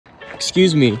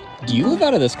Excuse me, do you live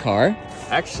out of this car?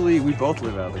 Actually, we both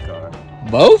live out of the car.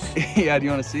 Both? Yeah, do you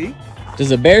want to see?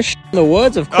 Does a bear sh in the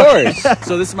woods? Of course.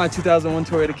 So this is my 2001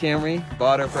 Toyota Camry.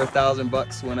 Bought her for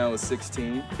 $1,000 when I was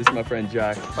 16. This is my friend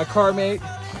Jack, my car mate.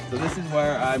 So this is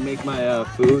where I make my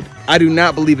food. I do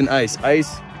not believe in ice.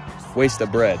 Ice, waste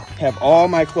of bread. Have all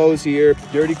my clothes here,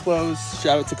 dirty clothes.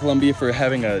 Shout out to Columbia for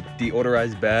having a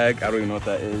deodorized bag. I don't even know what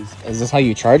that is. Is this how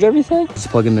you charge everything? Just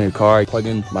plug in the car, plug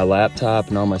in my laptop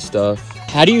and all my stuff.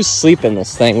 How do you sleep in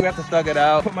this thing? We have to thug it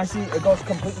out. Put my seat, it goes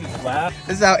completely flat.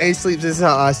 This is how Ace sleeps, this is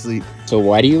how I sleep. So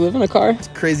why do you live in a car? It's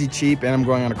crazy cheap and I'm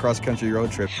going on a cross-country road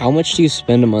trip. How much do you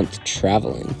spend a month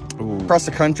traveling? Ooh. Across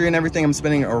the country and everything, I'm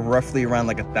spending roughly around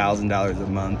like $1,000 a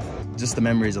month. Just the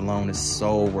memories alone is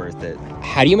so worth it.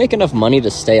 How do you make enough money to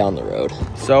stay on the road?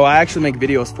 So I actually make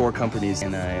videos for companies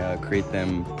and I create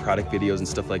them product videos and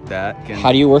stuff like that.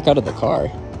 How do you work out of the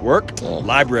car? Work? Yeah.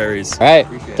 Libraries. All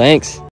right, thanks.